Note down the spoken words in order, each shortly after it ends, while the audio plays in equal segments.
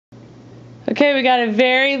Okay, we got a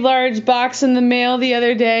very large box in the mail the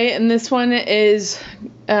other day, and this one is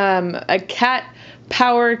a cat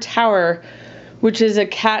power tower, which is a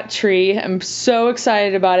cat tree. I'm so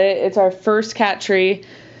excited about it. It's our first cat tree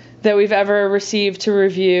that we've ever received to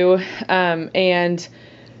review, and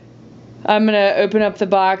I'm going to open up the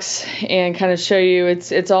box and kind of show you.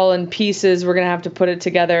 It's all in pieces. We're going to have to put it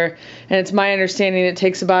together, and it's my understanding it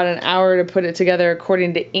takes about an hour to put it together,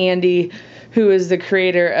 according to Andy, who is the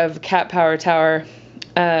creator of Cat Power Tower.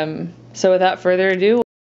 So without further ado,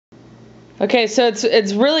 okay, so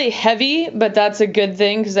it's really heavy, but that's a good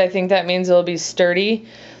thing because I think that means it'll be sturdy.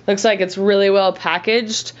 Looks like it's really well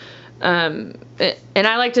packaged. And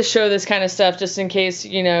I like to show this kind of stuff just in case,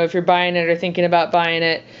 you know, if you're buying it or thinking about buying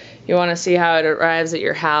it, you want to see how it arrives at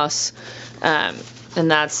your house.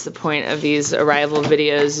 And that's the point of these arrival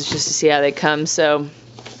videos, is just to see how they come. So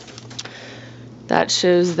that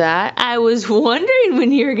shows that. I was wondering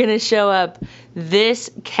when you were going to show up. This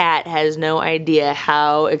cat has no idea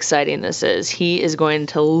how exciting this is. He is going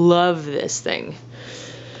to love this thing.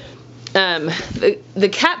 The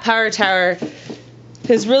Cat Power Tower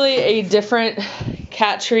is really a different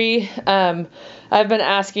cat tree. I've been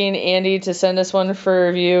asking Andy to send us one for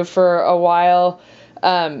review for a while,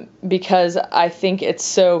 because I think it's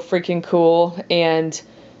so freaking cool. And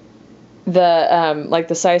the like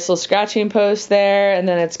the sisal scratching post there, and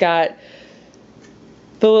then it's got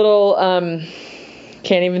the little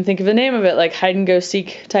can't even think of the name of it, like hide and go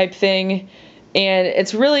seek type thing, and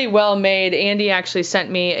it's really well made. Andy actually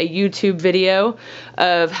sent me a YouTube video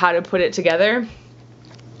of how to put it together,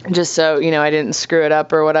 just so you know I didn't screw it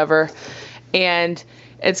up or whatever. And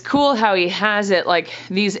it's cool how he has it like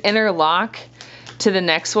these interlock to the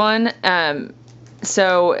next one.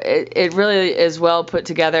 So it really is well put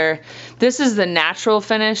together. This is the natural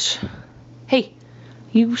finish. Hey,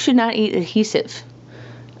 you should not eat adhesive.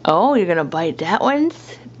 Oh, you're gonna bite that one?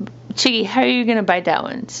 Chiggy, how are you gonna bite that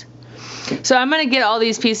one? So I'm gonna get all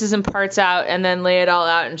these pieces and parts out and then lay it all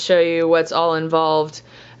out and show you what's all involved.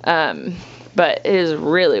 But it is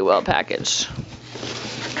really well packaged.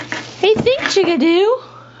 Hey, think, Chickadoo.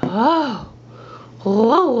 Oh,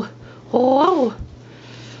 whoa, whoa.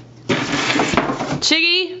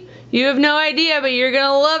 Chiggy, you have no idea, but you're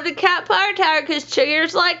gonna love the Cat Power Tower because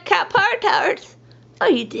chiggers like Cat Power Towers. Oh,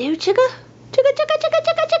 you do, Chigga? Chigga, chigga, chigga,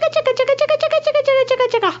 chigga, chigga, chigga, chigga, chigga, chigga, chigga, chigga, chigga,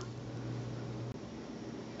 chigga.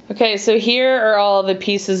 Okay, so here are all the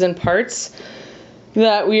pieces and parts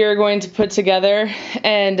that we are going to put together,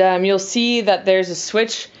 and you'll see that there's a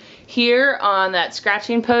switch here on that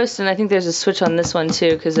scratching post, and I think there's a switch on this one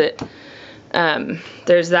too, because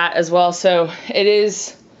there's that as well. So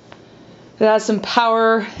it has some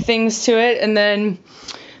power things to it, and then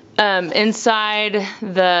inside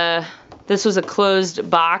this was a closed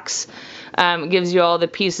box. It gives you all the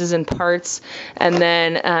pieces and parts, and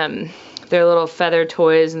then their little feather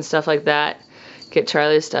toys and stuff like that. Get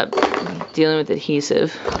Charlie to stop dealing with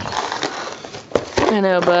adhesive. I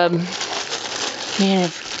know, bub. Man,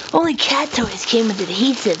 if only cat toys came with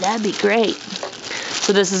adhesive, that'd be great.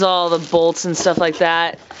 So this is all the bolts and stuff like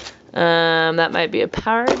that. That might be a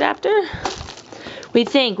power adapter. What do you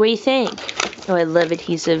think? What do you think? Oh, I love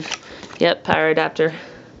adhesive. Yep, power adapter.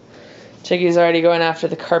 Chicky's already going after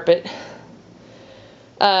the carpet.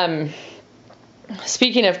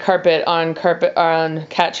 Speaking of carpet on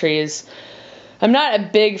cat trees, I'm not a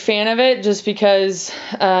big fan of it, just because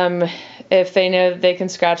if they know that they can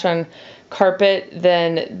scratch on carpet,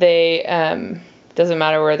 then they doesn't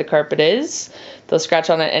matter where the carpet is, they'll scratch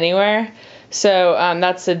on it anywhere. So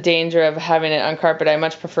that's the danger of having it on carpet. I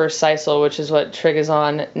much prefer sisal, which is what Trig is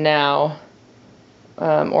on now,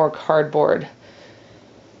 or cardboard.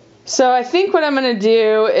 So I think what I'm going to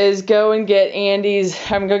do is go and get I'm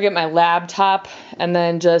going to go get my laptop and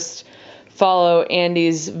then just follow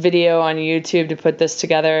Andy's video on YouTube to put this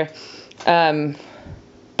together.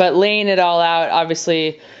 But laying it all out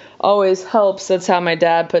obviously always helps. That's how my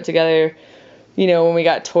dad put together, you know, when we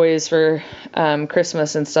got toys for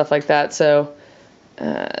Christmas and stuff like that. So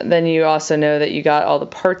then you also know that you got all the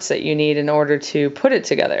parts that you need in order to put it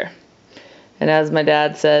together. And as my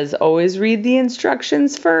dad says, always read the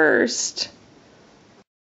instructions first.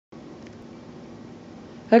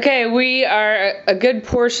 Okay, we are a good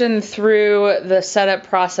portion through the setup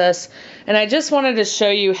process, and I just wanted to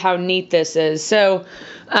show you how neat this is. So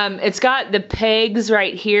it's got the pegs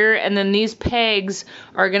right here, and then these pegs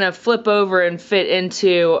are going to flip over and fit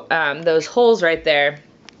into those holes right there.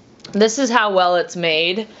 This is how well it's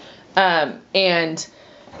made, and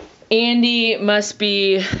Andy must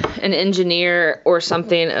be an engineer or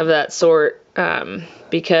something of that sort,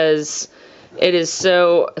 because it is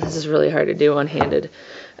so, this is really hard to do one-handed.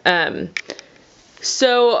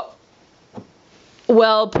 so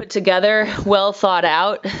well put together, well thought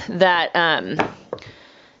out, that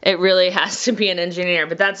it really has to be an engineer.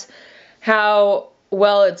 But that's how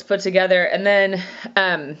well it's put together. And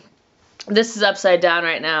then this is upside down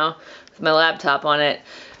right now with my laptop on it.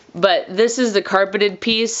 But this is the carpeted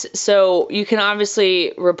piece, so you can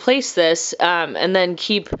obviously replace this and then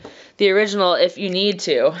keep the original if you need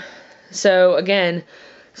to. So again,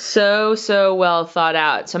 so well thought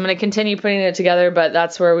out. So I'm going to continue putting it together, but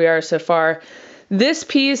that's where we are so far. This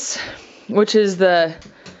piece, which is the,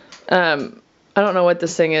 I don't know what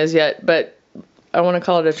this thing is yet, but I want to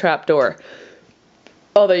call it a trap door.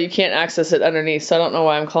 Although you can't access it underneath, so I don't know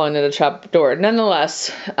why I'm calling it a trap door.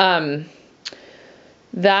 Nonetheless,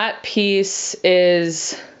 that piece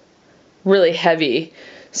is really heavy.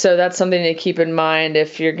 So that's something to keep in mind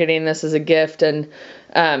if you're getting this as a gift and,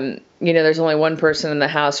 you know, there's only one person in the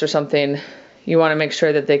house or something. You want to make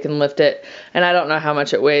sure that they can lift it. And I don't know how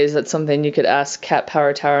much it weighs. That's something you could ask Cat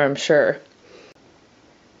Power Tower, I'm sure.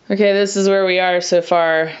 Okay, this is where we are so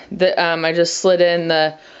far. I just slid in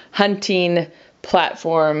the hunting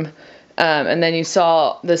platform, and then you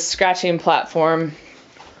saw the scratching platform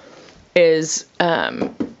is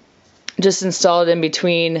just installed in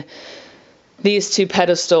between these two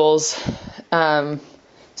pedestals.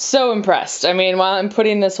 So impressed. I mean, while I'm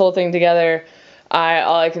putting this whole thing together,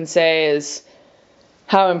 all I can say is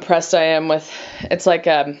how impressed I am with, it's like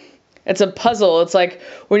it's a puzzle. It's like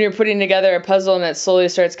when you're putting together a puzzle and it slowly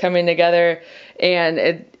starts coming together, and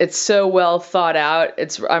it's so well thought out.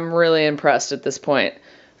 I'm really impressed at this point.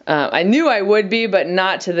 I knew I would be, but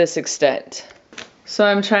not to this extent. So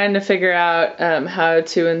I'm trying to figure out how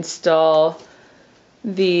to install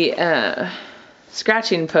the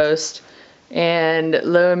scratching post, and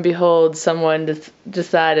lo and behold, someone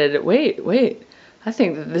decided, wait, I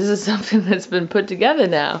think that this is something that's been put together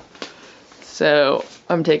now. So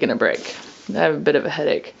I'm taking a break. I have a bit of a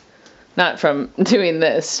headache. Not from doing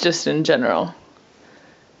this, just in general.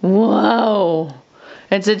 Whoa!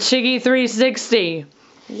 It's a Chiggy 360.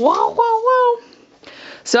 Whoa.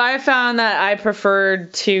 So I found that I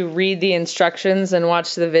preferred to read the instructions and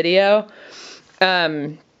watch the video.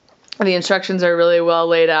 The instructions are really well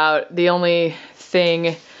laid out. The only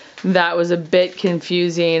thing that was a bit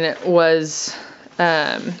confusing was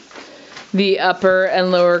the upper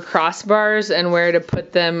and lower crossbars and where to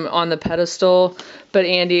put them on the pedestal. But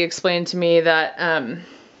Andy explained to me that,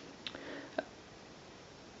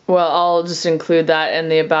 well, I'll just include that in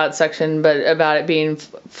the about section, but about it being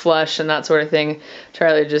flush and that sort of thing.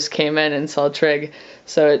 Charlie just came in and saw Trig,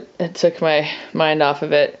 so it took my mind off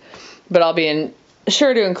of it. But I'll be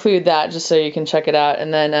sure to include that just so you can check it out.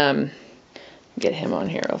 And then get him on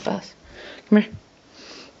here real fast. Come here.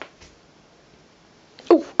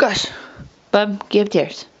 Oh, gosh. Bub, get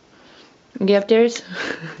upstairs. Get upstairs.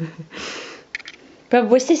 Bub,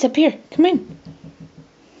 what's this up here? Come in.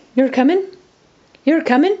 You're coming? You're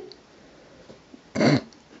coming?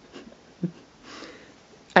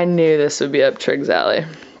 I knew this would be up Trig's alley.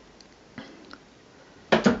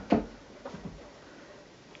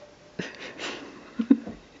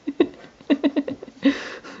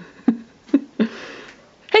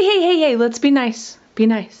 Hey, let's be nice. Be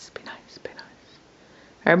nice.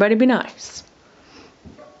 Everybody be nice.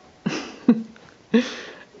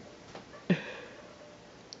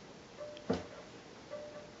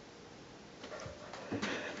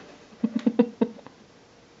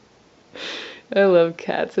 I love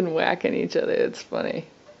cats and whacking each other. It's funny.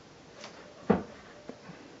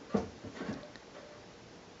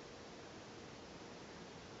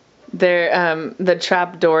 The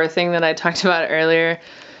trap door thing that I talked about earlier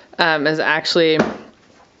is actually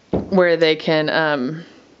where they can,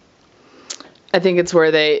 I think it's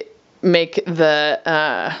where they make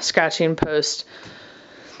the scratching post,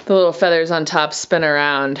 the little feathers on top spin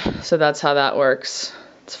around. So that's how that works.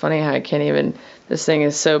 It's funny how I can't even, this thing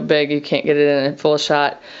is so big you can't get it in a full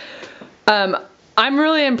shot. I'm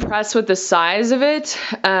really impressed with the size of it.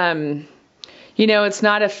 You know, it's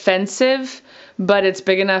not offensive, but it's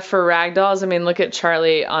big enough for ragdolls. I mean, look at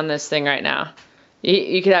Charlie on this thing right now.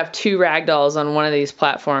 You could have 2 ragdolls on one of these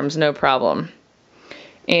platforms, no problem.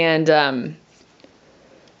 And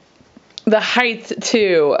the height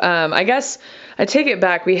too. I guess I take it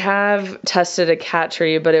back. We have tested a cat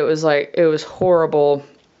tree, but it was horrible.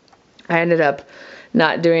 I ended up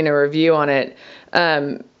not doing a review on it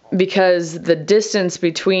because the distance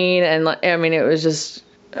between, and I mean, it was just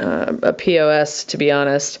a POS, to be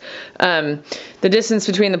honest. The distance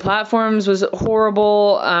between the platforms was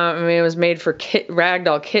horrible. I mean, it was made for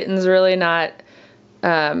ragdoll kittens, really, not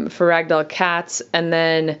for ragdoll cats. And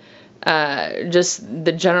then just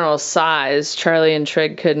the general size. Charlie and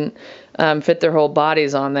Trig couldn't fit their whole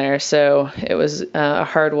bodies on there, so it was a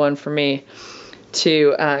hard one for me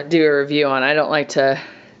to do a review on. I don't like to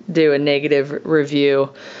do a negative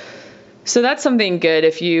review. So that's something good.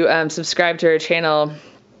 If you subscribe to our channel,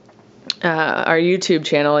 our YouTube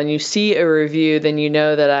channel, and you see a review, then you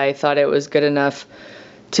know that I thought it was good enough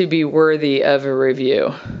to be worthy of a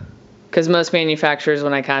review. Because most manufacturers,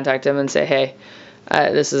 when I contact them and say, hey,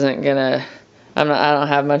 this isn't gonna, I don't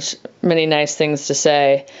have many nice things to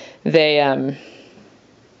say, they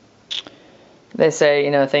say,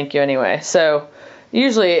 you know, thank you anyway. So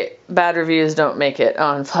usually bad reviews don't make it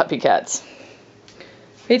on Floppycats.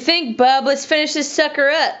 What do you think, Bub? Let's finish this sucker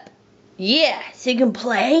up. Yeah, so you can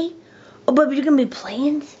play? Oh, Bub, you're gonna be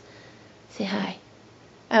playing? Say hi.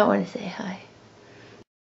 I don't want to say hi.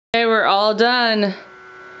 Okay, we're all done.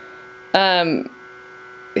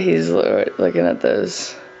 He's looking at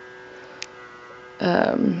those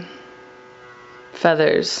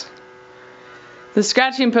feathers. The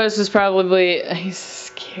scratching post was probably, he's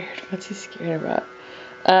scared. What's he scared about?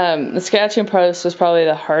 The scratching post was probably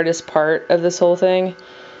the hardest part of this whole thing.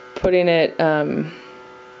 Putting it,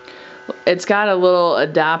 it's got a little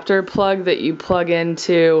adapter plug that you plug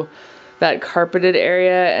into that carpeted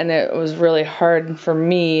area, and it was really hard for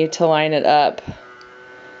me to line it up.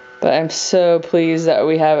 But I'm so pleased that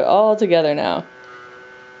we have it all together now.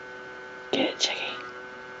 Get it, Chicky.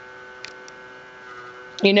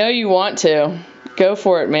 You know you want to. Go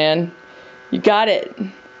for it, man. You got it.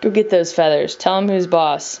 Go get those feathers. Tell him who's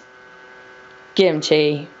boss. Get him,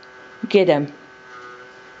 Chicky. Get him.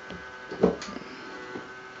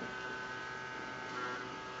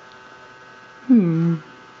 I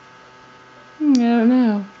don't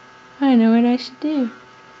know. I know what I should do.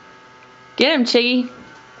 Get him, Chiggy.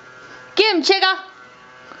 Get him, Chigga.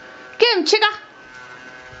 Get him, Chigga.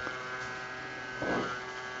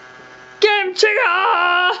 Get him,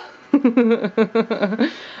 Chigga.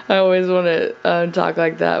 I always want to talk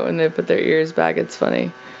like that when they put their ears back. It's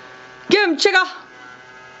funny. Get him, Chigga.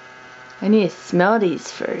 I need to smell these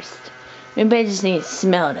first. Maybe I just need to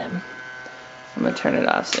smell them. I'm going to turn it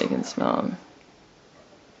off so you can smell them.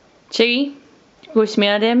 Chiggy, go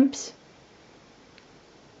smell them.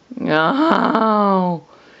 Oh.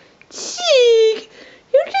 Chig,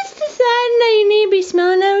 you're just deciding that you need to be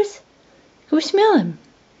smelling those? Go smell them.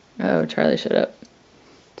 Oh, Charlie, shut up.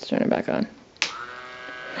 Let's turn it back on.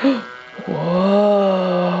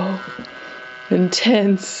 Whoa.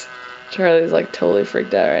 Intense. Charlie's like totally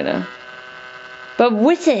freaked out right now. But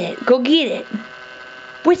what's it? Go get it.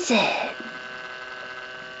 What's it?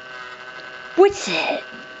 What's it?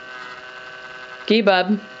 Gee,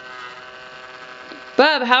 Bub.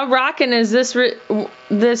 Bub, how rockin' is this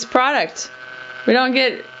product? We don't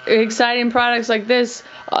get exciting products like this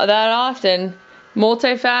that often.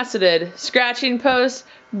 Multifaceted. Scratching post,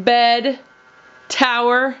 bed,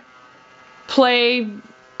 tower, play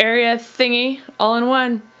area thingy, all in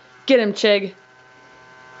one. Get him, Chig.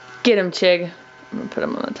 Get him, Chig. I'm going to put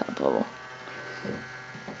him on the top level.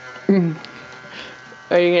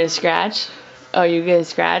 Are you going to scratch? Oh, you going to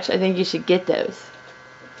scratch? I think you should get those.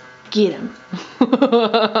 Get him.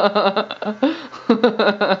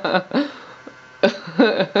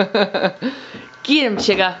 Get him,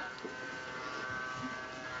 Chigga.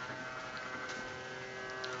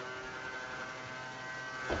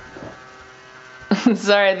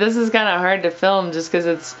 Sorry, this is kind of hard to film just because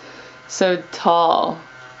it's so tall.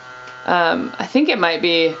 I think it might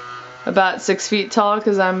be about 6 feet tall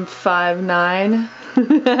because I'm 5'9".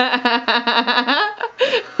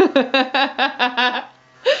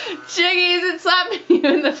 Chiggy, is it slapping you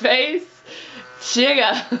in the face?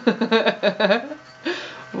 Chigga.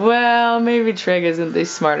 Well, maybe Trig isn't the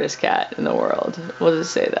smartest cat in the world. We'll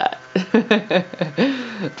just say that.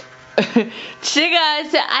 Chigga,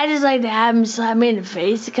 I just like to have him slap me in the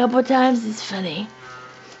face a couple times. It's funny.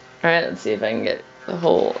 Alright, let's see if I can get the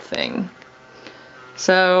whole thing.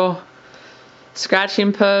 So,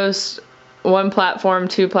 scratching post, 1 platform,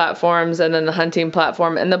 2 platforms, and then the hunting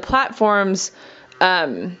platform. And the platforms,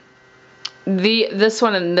 this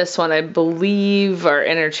one and this one, I believe, are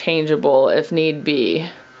interchangeable if need be.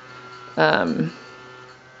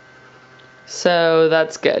 So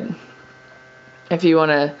that's good. If you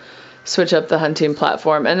want to switch up the hunting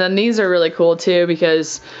platform. And then these are really cool too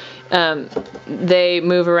because they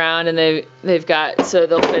move around and they've got, so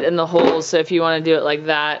they'll fit in the holes. So if you want to do it like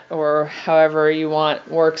that or however you want,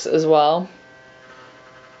 works as well.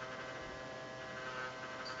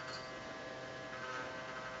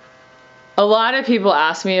 A lot of people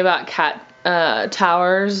ask me about cat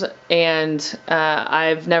towers, and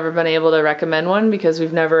I've never been able to recommend one because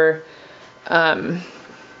we've never had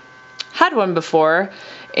one before.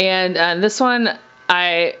 And this one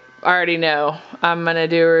I already know I'm gonna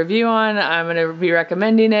do a review on. I'm gonna be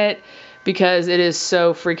recommending it because it is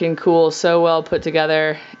so freaking cool, so well put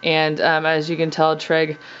together, and as you can tell,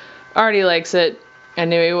 Trig already likes it. I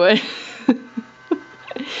knew he would.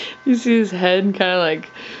 You see his head kind of like,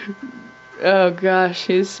 oh gosh,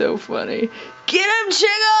 he's so funny. Get him,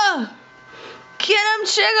 Chigga! Get him,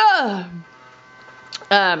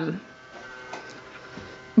 Chigga!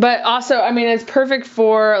 But also, I mean, it's perfect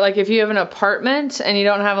for, like, if you have an apartment and you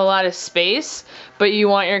don't have a lot of space, but you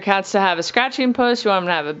want your cats to have a scratching post, you want them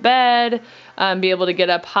to have a bed, be able to get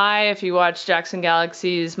up high. If you watch Jackson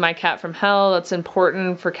Galaxy's My Cat from Hell, that's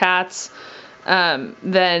important for cats,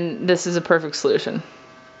 then this is a perfect solution.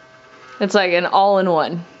 It's like an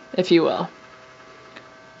all-in-one, if you will.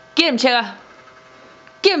 Get him, Chigga!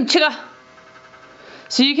 Get him, Chigga!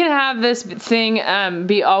 So you can have this thing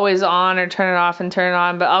be always on or turn it off and turn it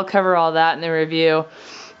on, but I'll cover all that in the review.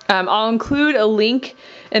 I'll include a link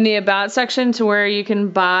in the About section to where you can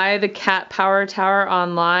buy the Cat Power Tower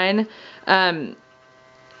online. Andy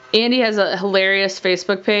has a hilarious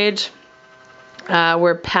Facebook page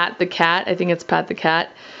where Pat the Cat, I think it's Pat the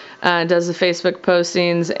Cat, does the Facebook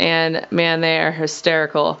postings, and man, they are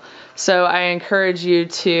hysterical. So I encourage you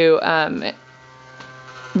to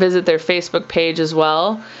visit their Facebook page as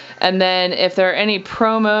well. And then if there are any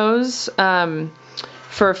promos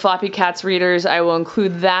for Floppycats readers, I will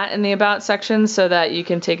include that in the About section so that you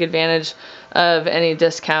can take advantage of any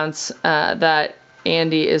discounts that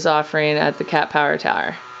Andy is offering at the Cat Power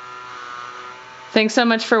Tower. Thanks so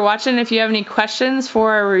much for watching. If you have any questions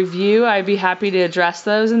for a review, I'd be happy to address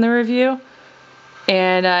those in the review.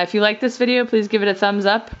 And if you like this video, please give it a thumbs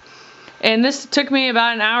up. And this took me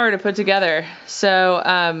about an hour to put together,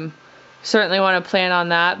 so certainly want to plan on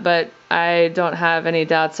that, but I don't have any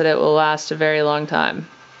doubts that it will last a very long time.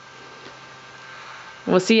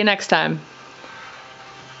 We'll see you next time.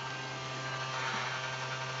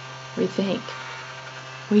 What do you think?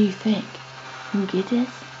 What do you think? Can you get this?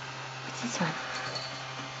 What's this one?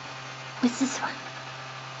 What's this one?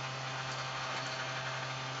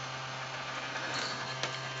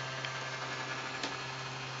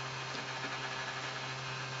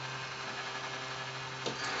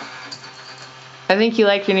 I think you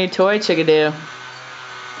like your new toy, Chickadoo.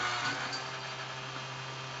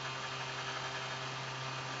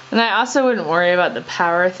 And I also wouldn't worry about the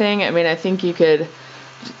power thing. I mean, I think you could,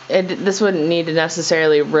 this wouldn't need to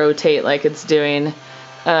necessarily rotate like it's doing,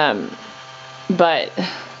 but,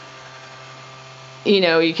 you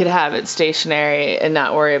know, you could have it stationary and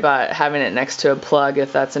not worry about having it next to a plug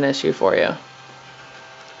if that's an issue for you.